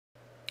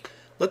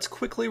let's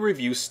quickly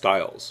review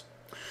styles.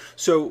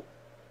 So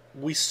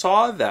we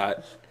saw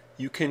that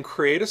you can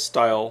create a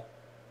style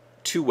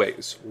two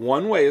ways.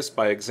 One way is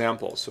by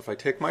example. So if I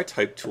take my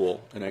type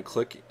tool and I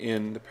click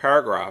in the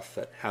paragraph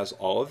that has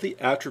all of the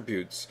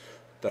attributes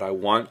that I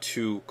want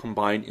to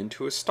combine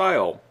into a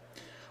style,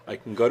 I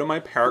can go to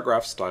my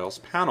paragraph styles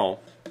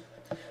panel,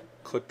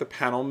 click the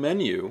panel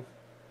menu,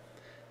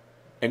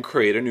 and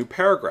create a new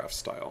paragraph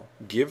style.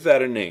 Give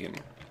that a name,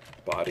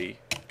 body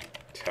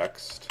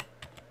text.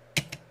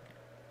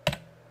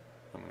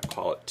 I'm going to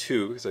call it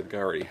 2 because I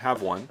already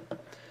have one.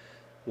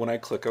 When I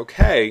click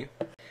OK,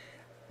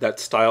 that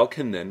style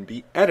can then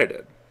be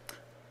edited.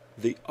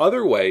 The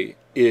other way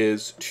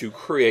is to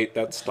create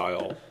that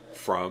style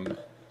from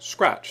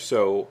scratch.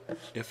 So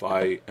if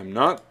I am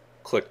not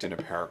clicked in a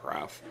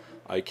paragraph,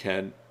 I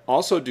can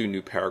also do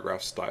new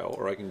paragraph style,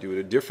 or I can do it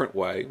a different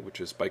way,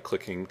 which is by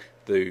clicking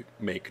the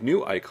Make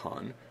New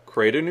icon,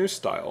 create a new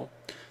style.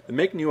 The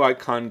Make New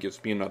icon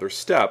gives me another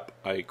step.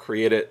 I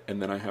create it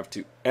and then I have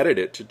to edit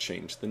it to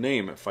change the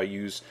name. If I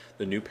use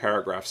the new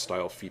paragraph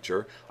style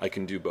feature, I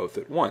can do both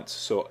at once.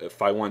 So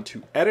if I want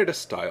to edit a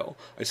style,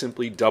 I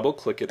simply double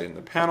click it in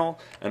the panel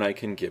and I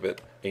can give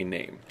it a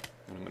name.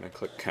 And I'm going to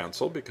click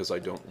cancel because I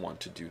don't want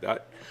to do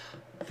that.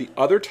 The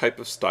other type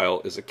of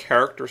style is a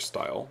character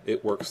style.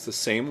 It works the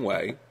same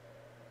way.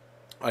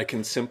 I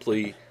can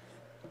simply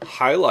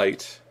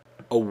highlight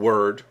a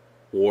word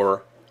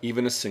or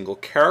even a single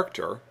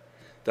character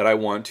that I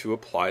want to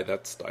apply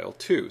that style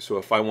to. So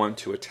if I want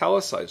to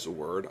italicize a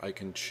word, I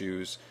can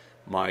choose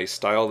my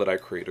style that I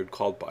created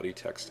called body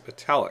text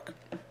italic.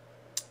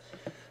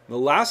 The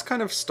last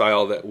kind of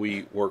style that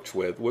we worked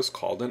with was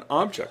called an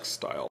object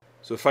style.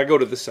 So if I go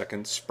to the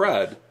second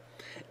spread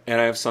and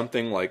I have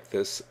something like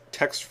this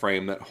text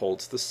frame that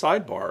holds the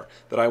sidebar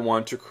that I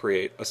want to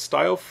create a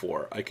style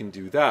for, I can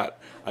do that.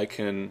 I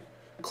can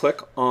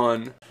click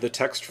on the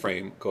text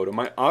frame, go to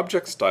my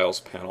Object Styles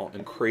panel,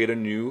 and create a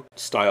new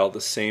style the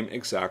same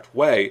exact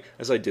way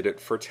as I did it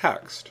for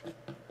text.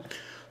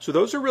 So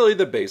those are really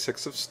the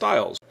basics of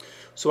styles.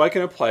 So I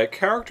can apply a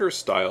character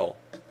style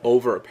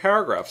over a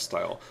paragraph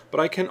style, but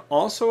I can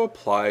also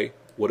apply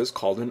what is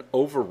called an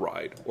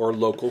override or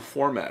local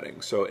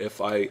formatting. So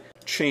if I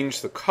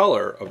change the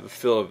color of the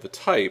fill of the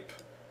type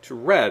to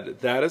red,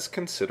 that is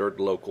considered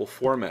local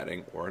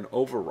formatting or an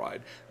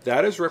override.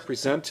 That is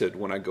represented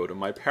when I go to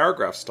my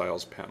paragraph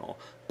styles panel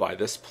by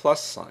this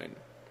plus sign.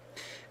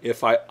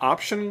 If I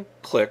option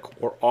click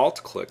or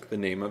alt click the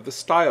name of the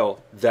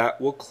style, that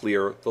will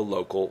clear the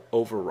local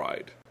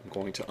override. I'm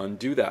going to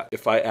undo that.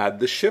 If I add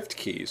the shift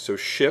key, so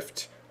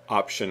shift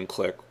option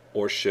click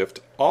or shift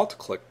alt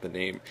click the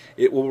name,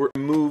 it will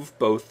remove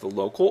both the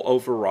local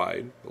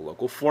override, the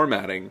local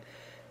formatting,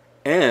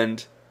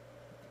 and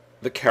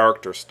the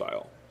character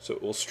style. So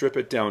it will strip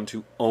it down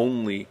to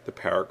only the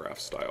paragraph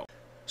style.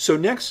 So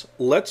next,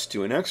 let's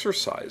do an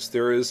exercise.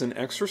 There is an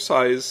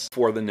exercise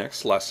for the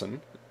next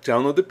lesson.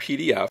 Download the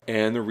PDF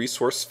and the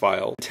resource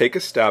file, take a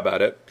stab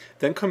at it,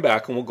 then come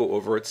back and we'll go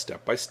over it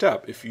step by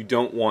step. If you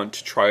don't want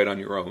to try it on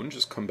your own,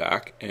 just come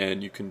back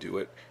and you can do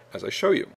it as I show you.